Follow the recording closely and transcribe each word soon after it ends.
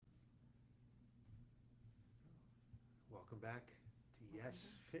Welcome back to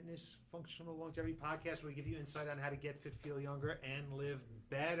Yes Fitness Functional Longevity Podcast, where we give you insight on how to get fit, feel younger, and live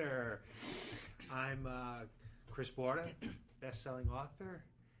better. I'm Chris Borda, best-selling author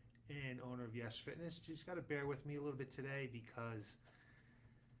and owner of Yes Fitness. You just got to bear with me a little bit today because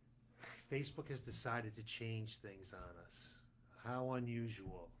Facebook has decided to change things on us. How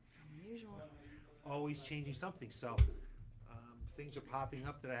unusual. Unusual. Always changing something. So things are popping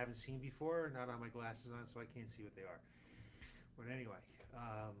up that I haven't seen before. Not on my glasses on, so I can't see what they are. But anyway,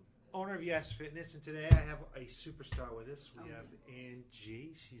 owner of Yes Fitness, and today I have a superstar with us. We have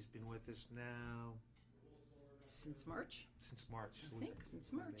Angie. She's been with us now since March. Since March. I think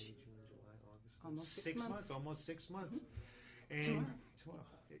since March. May, June, July, August. Almost 6 months. Almost 6 months. Mm-hmm. And tomorrow.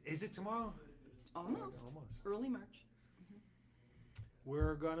 Is it tomorrow? Almost. Early March. Mm-hmm.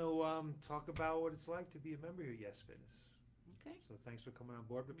 We're going to talk about what it's like to be a member here at Yes Fitness. Okay. So thanks for coming on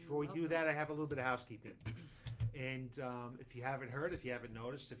board. But before we do that, I have a little bit of housekeeping. And if you haven't heard, if you haven't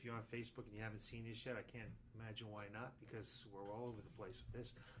noticed, if you're on Facebook and you haven't seen this yet, I can't imagine why not, because we're all over the place with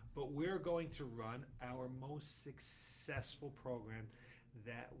this. But we're going to run our most successful program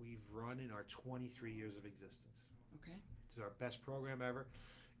that we've run in our 23 years of existence. Okay. It's our best program ever.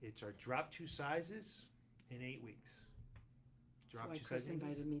 It's our Drop 2 Sizes in 8 weeks. That's why Chris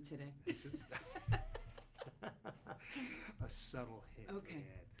invited me today. It's a subtle hint. Okay,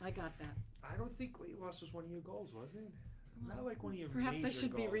 I got that. I don't think weight loss was one of your goals, was it? Well, not like one of your perhaps major I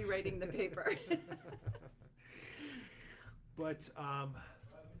should goals. be rewriting the paper. But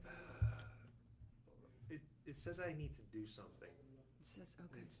it says I need to do something. It says,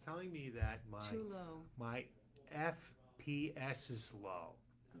 okay. It's telling me that Too low. my FPS is low.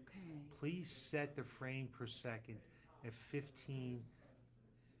 Okay. Please set the frame per second at 15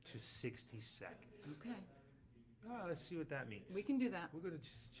 to 60 seconds. Okay. Let's see what that means. We can do that. We're going to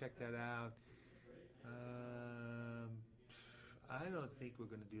just check that out. I don't think we're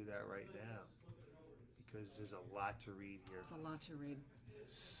going to do that right now because there's a lot to read here. It's a lot to read.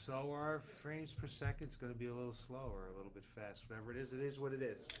 So our frames per second is going to be a little slower, a little bit fast. Whatever it is what it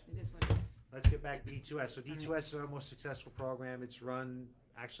is. It is what it is. Let's get back to D2S. So D2S is our most successful program. It's run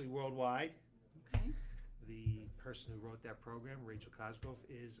actually worldwide. Okay. The person who wrote that program, Rachel Cosgrove,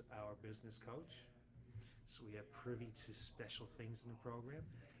 is our business coach. So we have privy to special things in the program.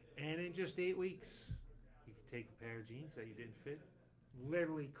 And in just 8 weeks, you can take a pair of jeans that you didn't fit,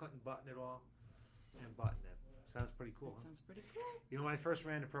 literally couldn't button it all, and button them. Sounds pretty cool. That sounds pretty cool. You know, when I first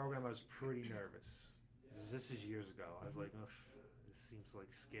ran the program, I was pretty nervous. This is years ago. I was like, oh, this seems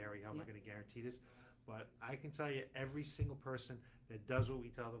like scary. How am I going to guarantee this? But I can tell you, every single person that does what we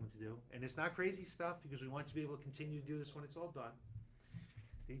tell them to do, and it's not crazy stuff because we want to be able to continue to do this when it's all done,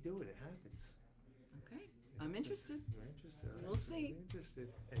 they do it. It happens. Okay. I'm interested. You're interested. We'll see. You're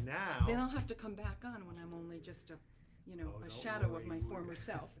interested. And now... Then I'll have to come back on when I'm only just a shadow of my former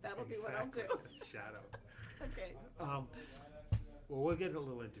self. That'll be what I'll do. Shadow. Okay. Well, we'll get a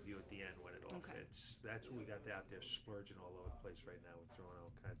little interview at the end when it all Okay. fits. That's what we got out there splurging all over the place right now. We're throwing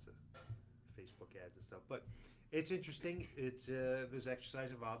all kinds of Facebook ads and stuff. But it's interesting. It's there's exercise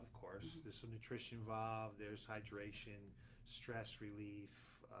involved, of course. Mm-hmm. There's some nutrition involved. There's hydration, stress relief,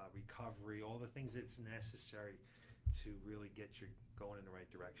 recovery, all the things that's necessary to really get you going in the right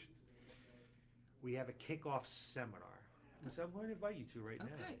direction. We have a kickoff seminar. So I'm going to invite you to right now.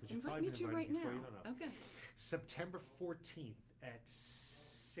 Okay, because you've invite probably me been to invited right now. before, you don't know. Okay. September 14th at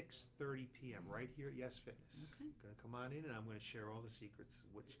 6:30 p.m. right here at Yes Fitness. Okay. Going to come on in and I'm going to share all the secrets,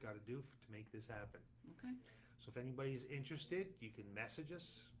 what you got to do to make this happen. Okay. So if anybody's interested, you can message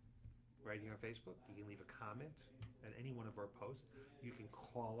us right here on Facebook. You can leave a comment at any one of our posts. You can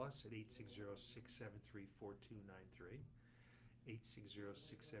call us at 860-673-4293.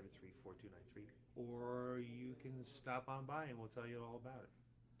 860-673-4293, or you can stop on by and we'll tell you all about it.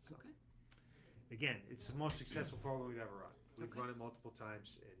 So, Okay. again, it's the most successful program we've ever run. We've run it multiple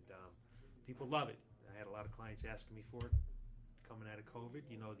times, and people love it. I had a lot of clients asking me for it coming out of COVID.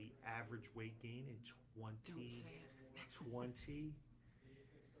 You know, the average weight gain in Don't say it. 2020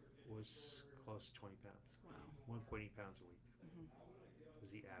 was close to 20 pounds. Wow. 1.8 pounds a week Mm-hmm.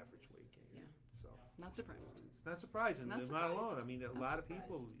 was the average weight gain. Yeah. So Not surprised. it's not surprising. Not I'm not alone. surprised. I mean, a Not lot of surprised.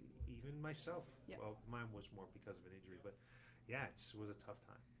 people, even myself. Yep. Well, mine was more because of an injury, but yeah, it was a tough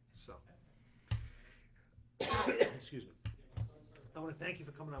time. So, excuse me. I want to thank you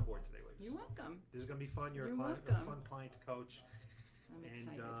for coming on board today, ladies. You're welcome. This is going to be fun. You're a You're client, you're a welcome. fun client to coach, I'm and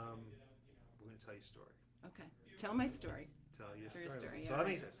excited. we're going to tell you a story. Okay. Tell my story. Tell you a Your story. story, So all let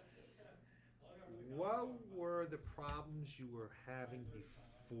me right. say, what were the problems you were having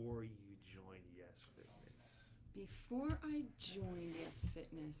before you joined Yes Fitness? Before I joined Yes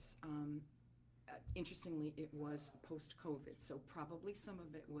Fitness, interestingly, it was post-COVID, so probably some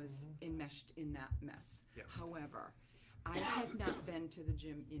of it was enmeshed in that mess. Yeah. However, I had not been to the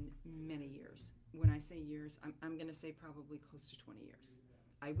gym in many years. When I say years, I'm going to say probably close to 20 years.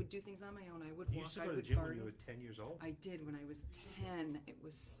 I would do things on my own. I would You walk. used to I go to the would gym when garden. you were 10 years old? I did when I was 10. It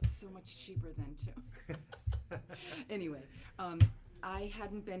was so much cheaper then too. Anyway, I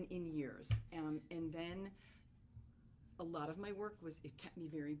hadn't been in years, and then a lot of my work it kept me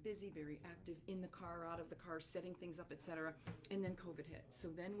very busy, very active, in the car, out of the car, setting things up, etc. And then COVID hit. So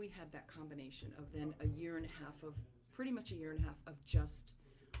then we had that combination of then pretty much a year and a half of just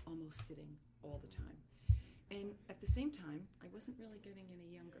almost sitting all the time. And at the same time, I wasn't really getting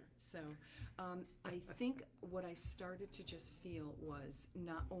any younger. So I think what I started to just feel was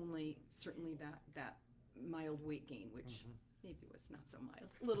not only certainly that mild weight gain, which maybe was not so mild,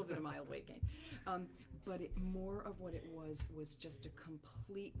 a little bit of mild weight gain, but more of what it was just a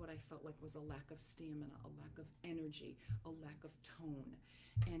complete, what I felt like was a lack of stamina, a lack of energy, a lack of tone.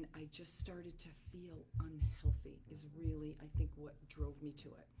 And I just started to feel unhealthy is really, I think, what drove me to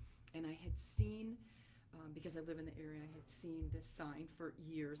it. And I had seen, because I live in the area, I had seen this sign for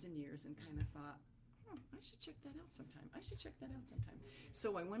years and years and kind of thought, I should check that out sometime.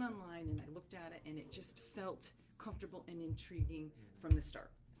 So I went online and I looked at it, and it just felt comfortable and intriguing from the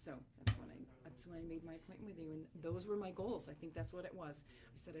start. So that's when I made my appointment with you, and those were my goals. I think that's what it was.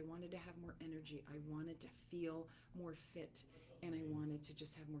 I said I wanted to have more energy, I wanted to feel more fit, and I wanted to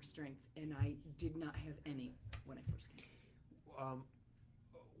just have more strength, and I did not have any when I first came.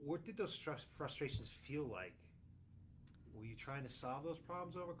 What did those frustrations feel like? Were you trying to solve those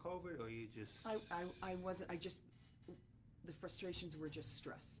problems over COVID, or you just... I wasn't. The frustrations were just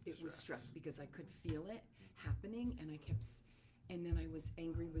stress. It was stress because I could feel it happening, and then I was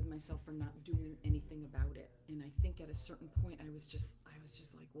angry with myself for not doing anything about it. And I think at a certain point I was just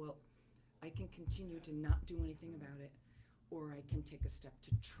like, well, I can continue to not do anything about it, or I can take a step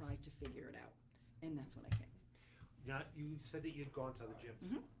to try to figure it out. And that's when I came. Now, you said that you'd gone to the gyms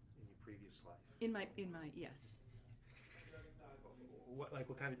in your previous life. In my yes.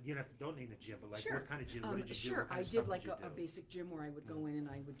 What kind of, you don't need a gym, but Sure. What kind of gym? What did you do? Sure, What kind I of stuff did like you a basic gym where I would go in and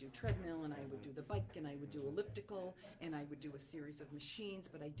I would do treadmill, and I would do the bike, and I would do elliptical, and I would do a series of machines,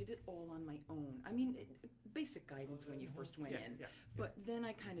 but I did it all on my own. I mean, basic guidance when you first went in. But then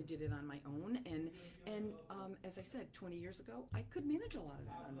I kind of did it on my own, and as I said, 20 years ago, I could manage a lot of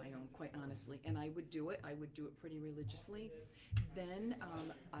that on my own, quite honestly, and I would do it pretty religiously. Then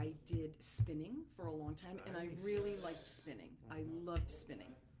I did spinning for a long time, and I really liked spinning. I loved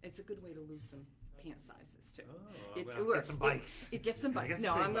spinning. It's a good way to lose some pant sizes too. It works. Get some bikes. It gets some bikes.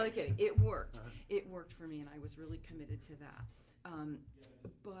 No, I'm not kidding. It worked. It worked for me, and I was really committed to that.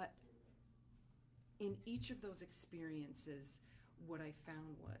 But in each of those experiences, what I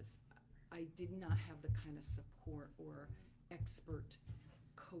found was I did not have the kind of support or expert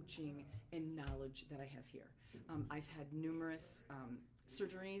coaching and knowledge that I have here. I've had numerous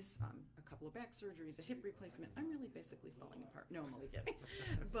surgeries, a couple of back surgeries, a hip replacement. I'm really basically falling apart. No, I'm only kidding.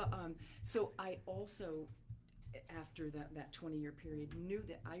 But so I also, after that 20-year period, knew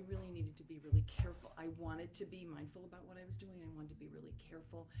that I really needed to be really careful. I wanted to be mindful about what I was doing. I wanted to be really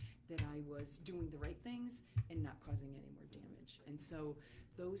careful that I was doing the right things and not causing any more damage. And so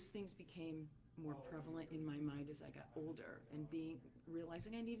those things became more prevalent in my mind as I got older, and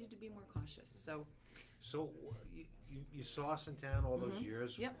realizing I needed to be more cautious. So you saw us in town all those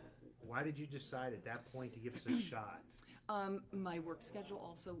years. Yep. Why did you decide at that point to give us a shot? My work schedule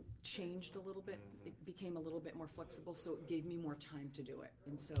also changed a little bit. It became a little bit more flexible, so it gave me more time to do it.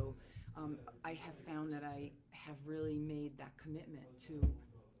 And so I have found that I have really made that commitment to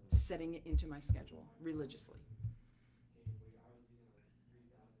setting it into my schedule religiously.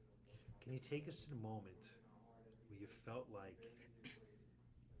 Can you take us to the moment where you felt like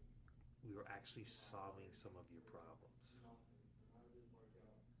we were actually solving some of your problems?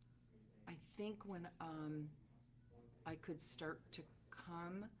 I think when I could start to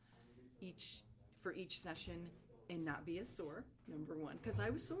come for each session and not be as sore, number one, because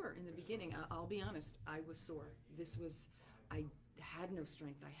I was sore in the beginning. I'll be honest, I was sore. I had no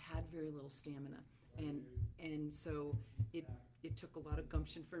strength. I had very little stamina, and so it took a lot of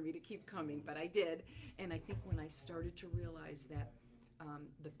gumption for me to keep coming, but I did. And I think when I started to realize that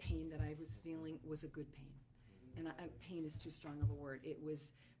the pain that I was feeling was a good pain, and pain is too strong of a word. It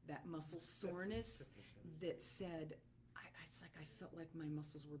was that muscle soreness that said, it's like I felt like my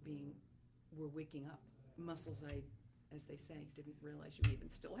muscles were waking up. Muscles I, as they say, didn't realize you even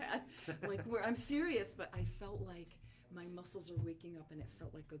still had. I'm serious, but I felt like my muscles are waking up, and it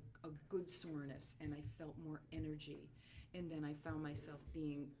felt like a good soreness, and I felt more energy. And then I found myself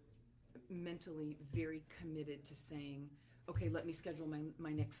being mentally very committed to saying, okay, let me schedule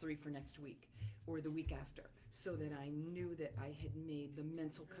my next 3 for next week or the week after, so that I knew that I had made the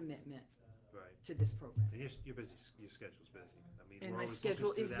mental commitment Right. to this program. And you're busy. Your schedule's busy. I mean, And we're my always schedule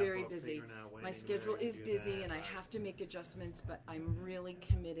looking is through that very book, busy. figuring out when My and schedule where to is do busy, that, and I right. have to make adjustments, but I'm really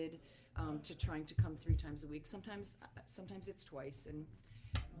committed to trying to come 3 times a week. Sometimes it's twice, and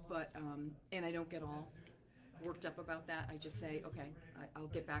I don't get all worked up about that. I just say, okay, I'll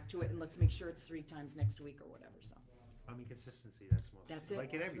get back to it, and let's make sure it's 3 times next week or whatever. So I mean, consistency. That's most. That's it.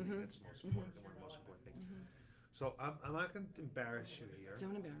 Like in everything, Mhm. that's most important. One of the most important things. So I'm not going to embarrass you here.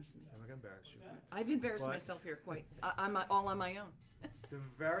 don't embarrass me. I'm not going to embarrass you. I've embarrassed But- myself here quite. I'm all on my own. Your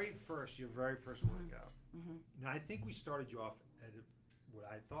very first workout. Mhm. Now I think we started you off at what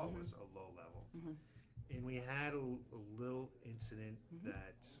I thought was a low level, and we had a little incident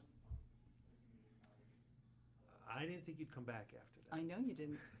that I didn't think you'd come back after that. I know you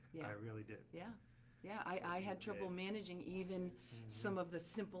didn't. Yeah. I really did. Yeah. I had trouble managing even some of the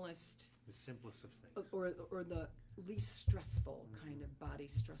simplest The simplest of things. or the least stressful kind of body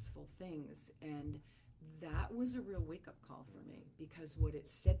stressful things, and that was a real wake-up call for me, because what it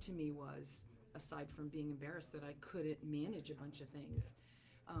said to me was, aside from being embarrassed that I couldn't manage a bunch of things,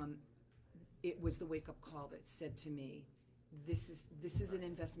 it was the wake-up call that said to me, this is an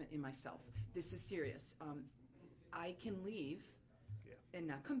investment in myself. This is serious. I can leave and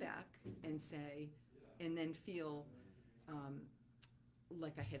not come back and say, and then feel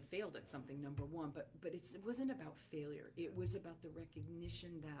like I had failed at something, number one, but it wasn't about failure. It was about the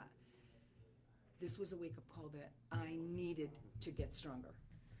recognition that this was a wake-up call that I needed to get stronger.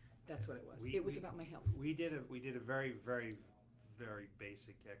 That's what it was. It was about my health. We did a very, very, very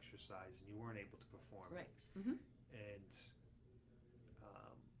basic exercise, and you weren't able to perform it. Right. Mm-hmm. And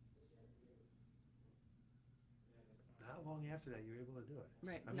not long after that, you were able to do it.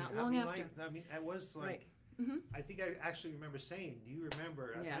 Right. I mean, Not long after. I mean, I was like, Right. Mm-hmm. I think I actually remember saying, do you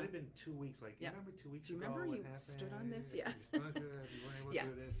remember? It Yeah. might have been 2 weeks. Like, Yeah. you remember 2 weeks Do you ago remember what you happened? stood on this? Yeah. You stood on it, you weren't able Yeah. to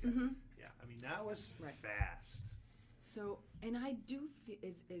do this. Mm-hmm. Yeah. I mean, that was Right. fast. So, and I do feel,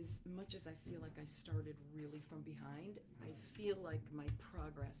 as much as I feel like I started really from behind, I feel like my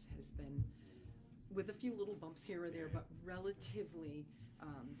progress has been, with a few little bumps here or there, but relatively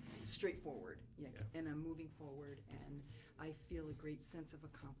straightforward. Yeah. And I'm moving forward, and I feel a great sense of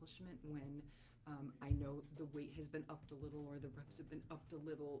accomplishment when I know the weight has been upped a little, or the reps have been upped a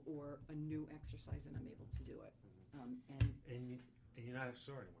little, or a new exercise, and I'm able to do it. And you're not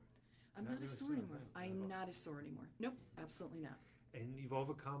sore anymore. I'm Not not really as sore sore, anymore. right? I'm not as sore anymore. Nope, absolutely not. And you've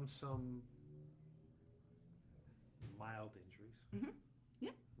overcome some mild injuries. Mhm.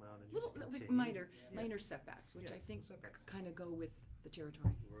 Yeah. Mild injuries. Little continue. minor setbacks, which Yeah, I think setbacks. kind of go with the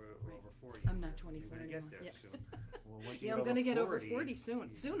territory. We're Right. over 40. I'm not 24 You're gonna anymore. get there Yeah. soon. Well, once you Yeah, I'm going to get over 40 40 soon.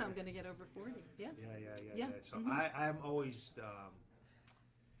 you- Soon I'm going to get over 40. Yeah. Yeah. So Mhm. I'm always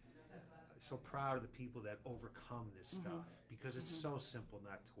so proud of the people that overcome this stuff, because it's so simple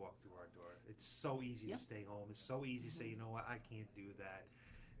not to walk through our door. It's so easy Yep. to stay home. It's so easy to say, you know what, I can't do that.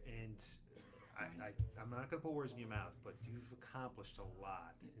 And I'm not going to put words in your mouth, but you've accomplished a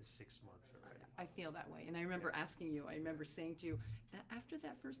lot in 6 months already. I feel that way. And I remember asking you, I remember saying to you, that after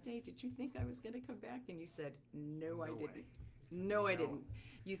that first day, did you think I was going to come back? And you said, no, I No way. didn't. No, I No. didn't.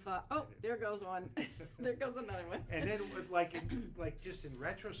 You thought, oh, there goes one. There goes another one. And then, just in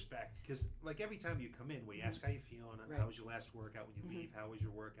retrospect, because like every time you come in, we ask how you feeling, Right. how was your last workout when you leave, how was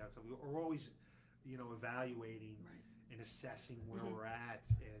your workout? So we're always, evaluating Right. and assessing where we're at.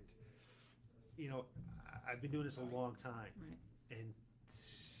 And, I've been doing this a long time. Right. And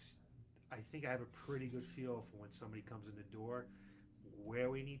I think I have a pretty good feel for when somebody comes in the door, where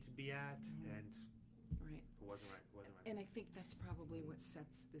we need to be at, and Right. it wasn't right. And I think that's probably what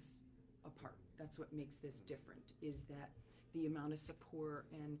sets this apart. That's what makes this different, is that the amount of support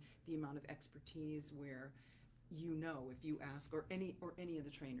and the amount of expertise where, if you ask, or any of the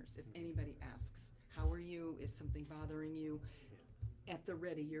trainers, if anybody asks, how are you? Is something bothering you? At the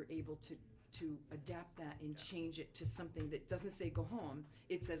ready, you're able to adapt that and change it to something that doesn't say go home.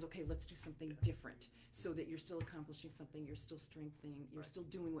 It says, okay, let's do something different, so that you're still accomplishing something, you're still strengthening, you're still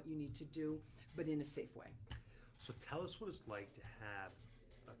doing what you need to do, but in a safe way. So tell us what it's like to have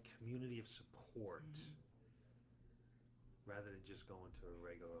a community of support rather than just going to a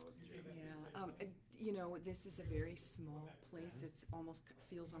regular gym. Yeah, this is a very small place. It's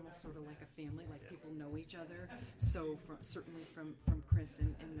feels almost sort of like a family, people know each other. So certainly from Chris,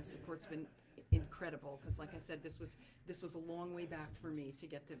 and the support's been incredible. incredible, because like I said, this was a long way back for me to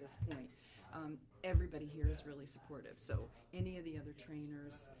get to this point. Everybody here is really supportive. So any of the other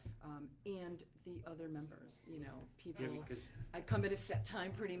trainers and the other members, people. Yeah, because I come at a set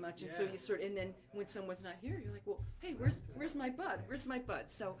time pretty much, and so Yeah. you and then when someone's not here, you're like, well, hey, where's my bud? Where's my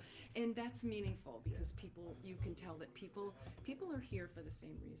bud? So, and that's meaningful because you can tell that people are here for the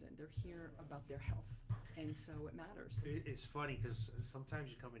same reason. They're here about their health, and so it matters. it's funny because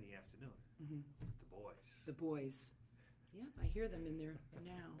sometimes you come in the afternoon Mhm. with the boys. The boys, yeah, I hear them in there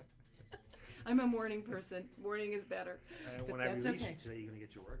now. I'm a morning person. Morning is better. And But when I that's release okay. you today, you're gonna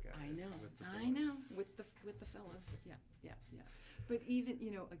get your workout. I know, with the I know, boys. with the fellas, yeah. But even,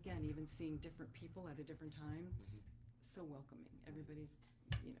 again, even seeing different people at a different time, so welcoming. Everybody's,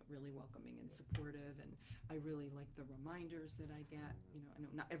 really welcoming and supportive, and I really like the reminders that I get. I know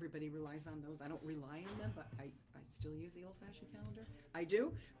not everybody relies on those. I don't rely on them, but I still use the old-fashioned calendar. I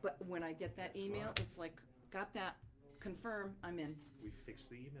do, but when I get that email, it's like, got that, confirm, I'm in. We fixed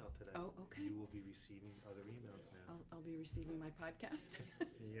the email today. Oh, okay. You will be receiving other emails now. I'll be receiving my podcast.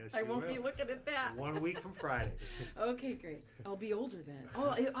 Yes, I you won't will. be looking at that. 1 week from Friday. Okay, great. I'll be older then.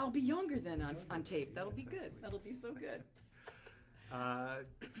 Oh, I'll be younger then on tape. That'll be good. That'll be so good.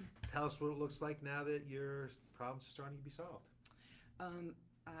 Tell us what it looks like now that your problems are starting to be solved.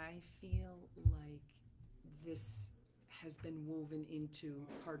 I feel like this has been woven into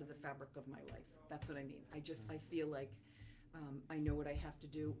part of the fabric of my life. That's what I mean. I feel like I know what I have to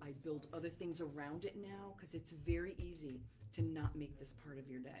do. I build other things around it now because it's very easy to not make this part of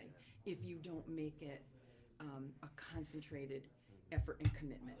your day if you don't make it a concentrated effort and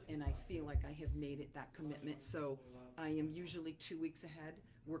commitment. And I feel like I have made it that commitment. So I am usually 2 weeks ahead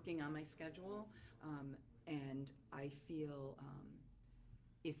working on my schedule. And I feel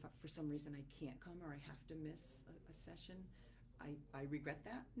if for some reason I can't come or I have to miss a session, I regret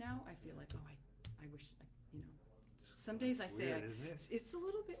that now. I feel like, I wish, some days I It's say, weird, isn't it? it's a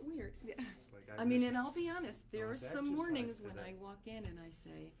little bit weird. Yeah. Like I mean, missed and I'll be honest, there are don't some mornings exercise when I today. walk in and I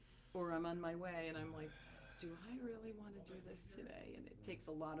say, or I'm on my way and I'm like, do I really want to do this today? And it takes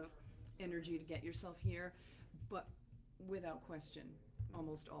a lot of energy to get yourself here, but without question,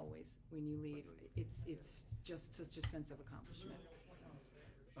 almost always when you leave, it's just such a sense of accomplishment. So.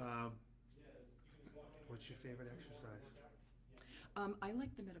 What's your favorite exercise? I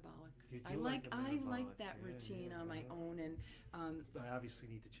like the metabolic. You do I like like the I like metabolic. that Yeah, routine yeah, on my yeah. own, and I obviously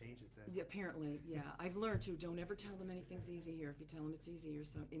need to change it then. apparently, yeah. I've learned to don't ever tell them anything's easy here. If you tell them it's easy, you're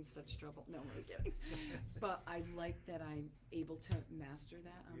in such trouble. No, I'm kidding. But I like that I'm able to master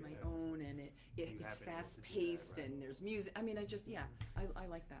that on my Yeah. own, and You it's have been able fast to do that, paced, right. and there's music. I mean, I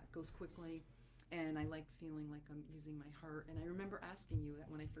like that. It goes quickly, and I like feeling like I'm using my heart. And I remember asking you that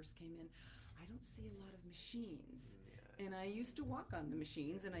when I first came in, I don't see a lot of machines. Yeah. And I used to walk on the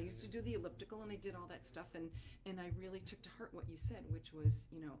machines, and I used to do the elliptical, and I did all that stuff, and I really took to heart what you said, which was,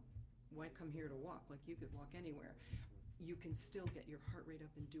 why come here to walk? Like, you could walk anywhere. You can still get your heart rate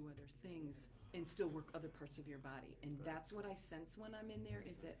up and do other things and still work other parts of your body. And that's what I sense when I'm in there,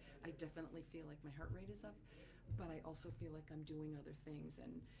 is that I definitely feel like my heart rate is up, but I also feel like I'm doing other things.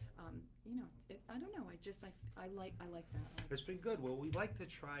 And, I don't know, I like that. It's been good. Well, we like to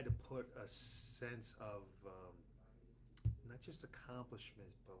try to put a sense of not just accomplishment,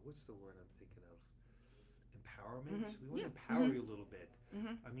 but what's the word I'm thinking of? Empowerment. Mhm. We want Yeah. to empower Mhm. you a little bit.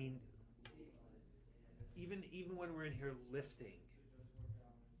 Mhm. I mean, even when we're in here lifting,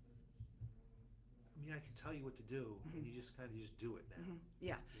 I can tell you what to do, and you just kind of just do it now.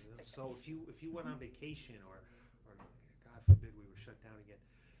 Yeah. You know? So if you went on vacation or God forbid we were shut down again,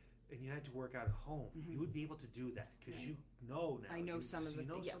 and you had to work out at home, you would be able to do that because Right. you know now. I know some of the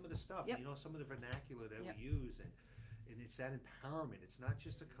some of the stuff. Yep. You know some of the vernacular that Yep. we use, and it's that empowerment. It's not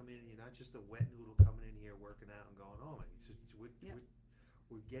just to come in and you're not just a wet noodle coming in here working out and going home.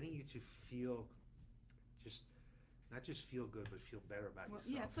 We're getting you to feel not just feel good, but feel better about yourself.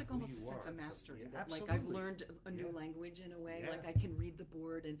 Yeah, it's like who almost a you sense are. of So, mastery. yeah, That, like, I've absolutely. learned a new Yeah. language in a way. Yeah. Like, I can read the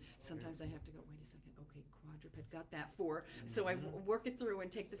board, and sometimes I have to go, wait a second, okay, quadruped, got that 4. So I work it through and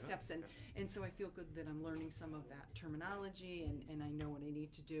take the Yeah, steps, and so I feel good that I'm learning some of that terminology, and I know what I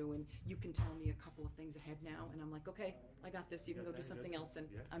need to do. And you can tell me a couple of things ahead now, and I'm like, okay, I got this. You can go do something else, and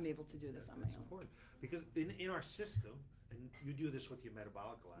Yeah. I'm able to do this on my That's own. important because in our system, and you do this with your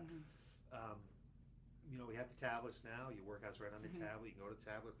metabolic a lot. We have the tablets now. Your workouts right on the tablet. You go to the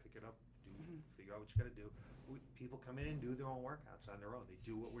tablet, pick it up, figure out what you got to do. People come in and do their own workouts on their own. They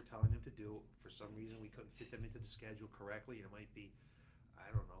do what we're telling them to do. For some reason, we couldn't fit them into the schedule correctly. It might be, I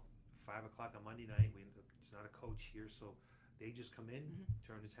don't know, 5 o'clock on Monday night. It's not a coach here, so they just come in,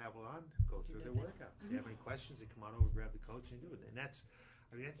 turn the tablet on, go through their their thing. workouts. If they have any questions, they come on over, grab the coach, and do it. And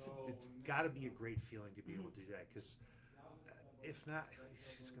I mean, it's got to be a great feeling to be able to do that, because if not,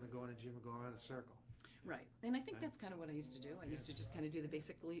 he's going to go in the gym and go around in a circle. Right, and I think that's kind of what I used to do. I used to just kind of do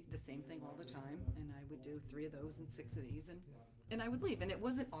basically the same thing all the time, and I would do 3 of those and 6 of these, and I would leave, and it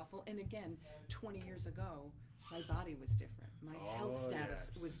wasn't awful. And again, 20 years ago, my body was different. My health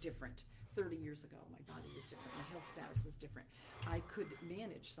status was different. 30 years ago, my body was different. My health status was different. I could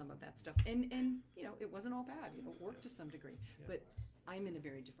manage some of that stuff, and you know, it wasn't all bad. You know, it worked to some degree, but I'm in a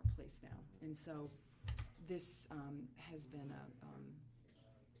very different place now, and so this has been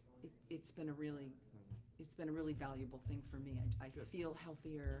it's been a really valuable thing for me. I feel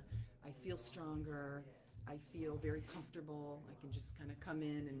healthier, I feel stronger, I feel very comfortable. I can just kind of come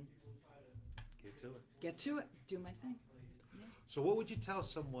in and get to it, do my thing. Yeah. So what would you tell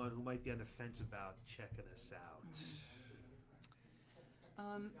someone who might be on the fence about checking us out?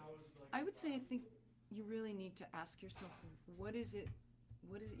 I would say I think you really need to ask yourself, what is it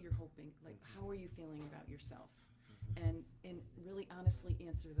you're hoping? Like, how are you feeling about yourself? And really honestly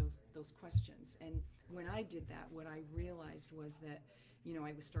answer those questions. And when I did that, what I realized was that, you know,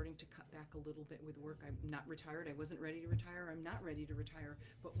 I was starting to cut back a little bit with work. I'm not retired. I wasn't ready to retire. I'm not ready to retire.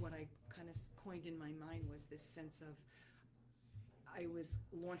 But what I kind of coined in my mind was this sense of I was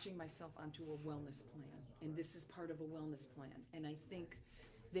launching myself onto a wellness plan. And this is part of a wellness plan. And I think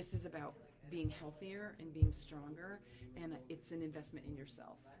this is about being healthier and being stronger. And it's an investment in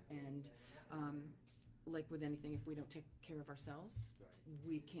yourself. And like with anything, if we don't take care of ourselves,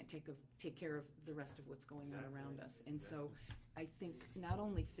 we can't take care of the rest of what's going on around us. And so I think not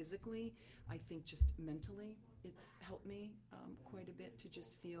only physically, I think just mentally, it's helped me quite a bit to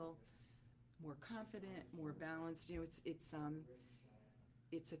just feel more confident, more balanced. You know,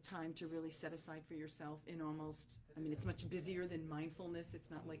 it's a time to really set aside for yourself in almost, I mean, it's much busier than mindfulness. It's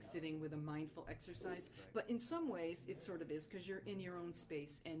not like sitting with a mindful exercise, but in some ways it sort of is, because you're in your own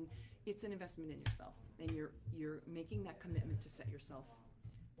space and it's an investment in yourself, and you're making that commitment to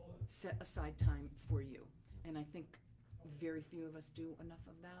set aside time for you. And I think very few of us do enough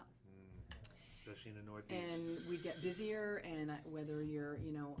of that. Especially in the Northeast. And we get busier, and whether you're,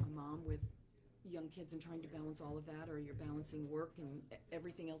 you know, a mom with young kids and trying to balance all of that, or you're balancing work and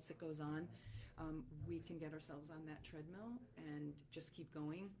everything else that goes on, we can get ourselves on that treadmill and just keep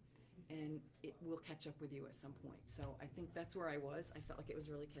going, and it will catch up with you at some point. So I think that's where I was. I felt like it was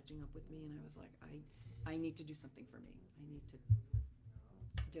really catching up with me, and I was like, I need to do something for me. I need to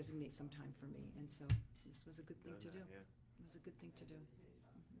designate some time for me, and so this was a good thing to do. Yeah. It was a good thing to do.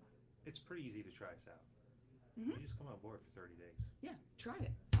 It's pretty easy to try us out. Mm-hmm. You just come on board for 30 days. Yeah, try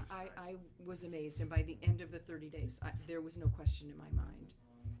it. I was amazed, and by the end of the 30 days, there was no question in my mind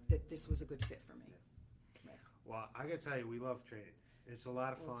that this was a good fit for me. Yeah. Right. Well, I gotta tell you, we love training. It's a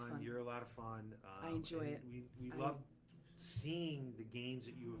lot of Well, it's fun. fun. You're a lot of fun. I enjoy it. We love seeing the gains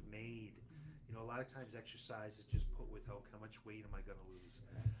that you have made. You know, a lot of times exercise is just put with, how much weight am I going to lose?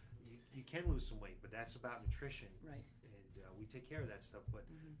 You can lose some weight, but that's about nutrition. Right. And we take care of that stuff. But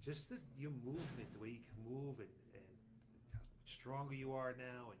just your movement, the way you can move, and how stronger you are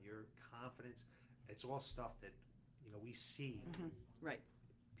now, and your confidence, it's all stuff that, you know, we see Right.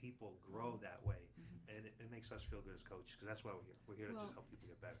 people grow that way. And it makes us feel good as coaches, because that's why we're here. We're here to just help people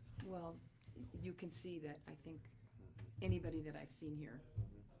get better. Well, you can see that I think anybody that I've seen here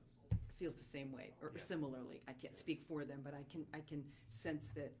feels the same way, or similarly. I can't speak for them, but I can sense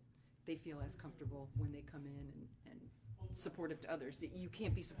that they feel as comfortable when they come in and supportive to others. You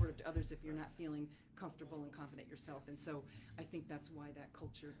can't be supportive to others if you're not feeling comfortable and confident yourself. And so I think that's why that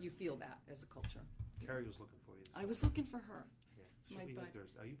culture, you feel that as a culture. Terry was looking for you. I was looking for her. Yeah. She'll be here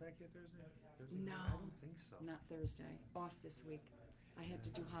Thursday. Are you back here Thursday? No. I don't think so. Not Thursday. Off this week. I had to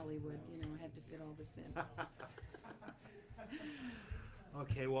do Hollywood. You know, I had to fit all this in.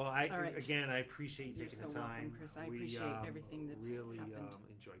 Okay, well, All right. Again, I appreciate you You're taking so the time. welcome, Chris. I appreciate everything that's really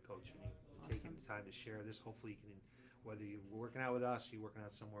happened. enjoy coaching you, Awesome. taking the time to share this. Hopefully, you can, whether you're working out with us, you're working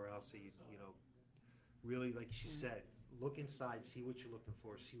out somewhere else, so you know, really, like she said, look inside, see what you're looking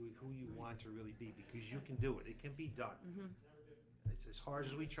for, see who you want to really be, because you can do it. It can be done. It's as hard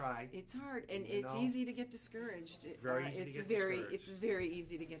as we try. It's hard, and You it's know? easy to get discouraged. Very easy to it's get very, discouraged. It's very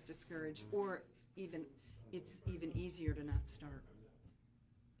easy to get discouraged, or it's even easier to not start.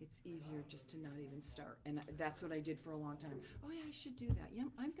 It's easier just to not even start, and that's what I did for a long time. Oh yeah, I should do that. Yeah,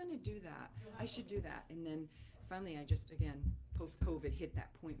 I'm going to do that. I should do that, and then finally, I just again post-COVID hit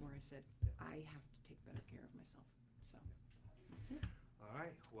that point where I said I have to take better care of myself. So that's it. All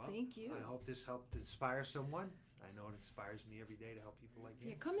right. Well, Thank you. I hope this helped inspire someone. I know it inspires me every day to help people like you.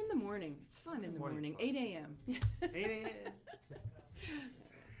 Yeah, come in the morning. It's fun in the morning. fun. 8 a.m. 8 a.m.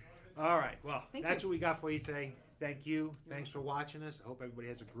 All right. Well, Thank that's you. what we got for you today. Thank you. Thanks for watching us. I hope everybody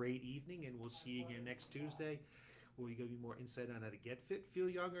has a great evening, and we'll see you again next Tuesday, where we give you more insight on how to get fit, feel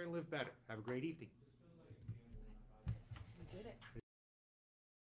younger, and live better. Have a great evening. We did it.